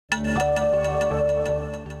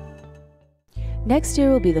Next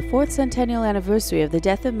year will be the 4th centennial anniversary of the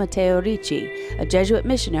death of Matteo Ricci, a Jesuit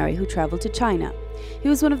missionary who traveled to China. He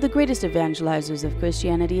was one of the greatest evangelizers of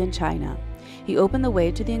Christianity in China. He opened the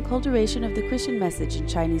way to the enculturation of the Christian message in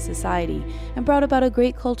Chinese society and brought about a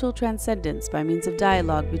great cultural transcendence by means of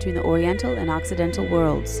dialogue between the Oriental and Occidental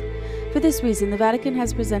worlds. For this reason, the Vatican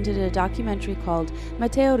has presented a documentary called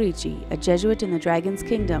Matteo Ricci, a Jesuit in the Dragon's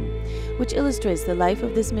Kingdom, which illustrates the life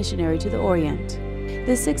of this missionary to the Orient.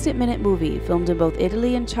 This 60-minute movie, filmed in both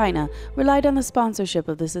Italy and China, relied on the sponsorship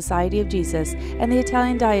of the Society of Jesus and the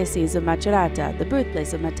Italian Diocese of Macerata, the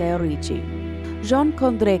birthplace of Matteo Ricci. Jean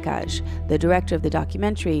Condrecage, the director of the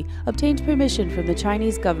documentary, obtained permission from the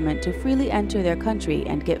Chinese government to freely enter their country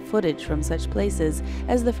and get footage from such places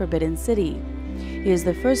as the Forbidden City. He is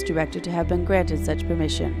the first director to have been granted such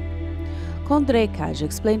permission. Condrecage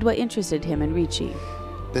explained what interested him in Ricci.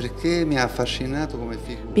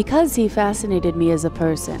 Because he fascinated me as a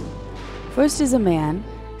person. First as a man,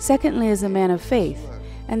 secondly as a man of faith,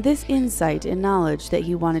 and this insight and knowledge that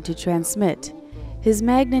he wanted to transmit, his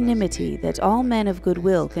magnanimity that all men of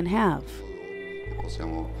goodwill can have.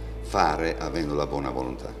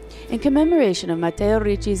 In commemoration of Matteo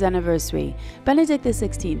Ricci's anniversary, Benedict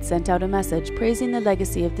XVI sent out a message praising the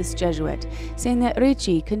legacy of this Jesuit, saying that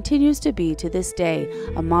Ricci continues to be, to this day,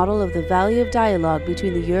 a model of the value of dialogue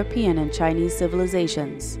between the European and Chinese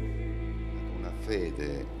civilizations. He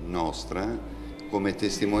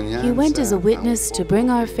went as a witness to bring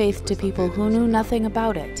our faith to people who knew nothing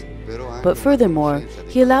about it. But furthermore,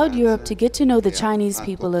 he allowed Europe to get to know the Chinese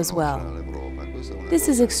people as well. This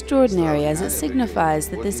is extraordinary as it signifies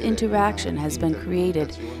that this interaction has been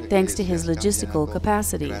created thanks to his logistical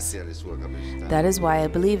capacities. That is why I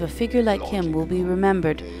believe a figure like him will be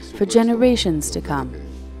remembered for generations to come.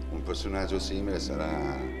 Un personaggio simile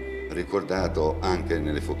sarà ricordato anche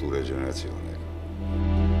nelle future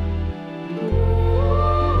generazioni.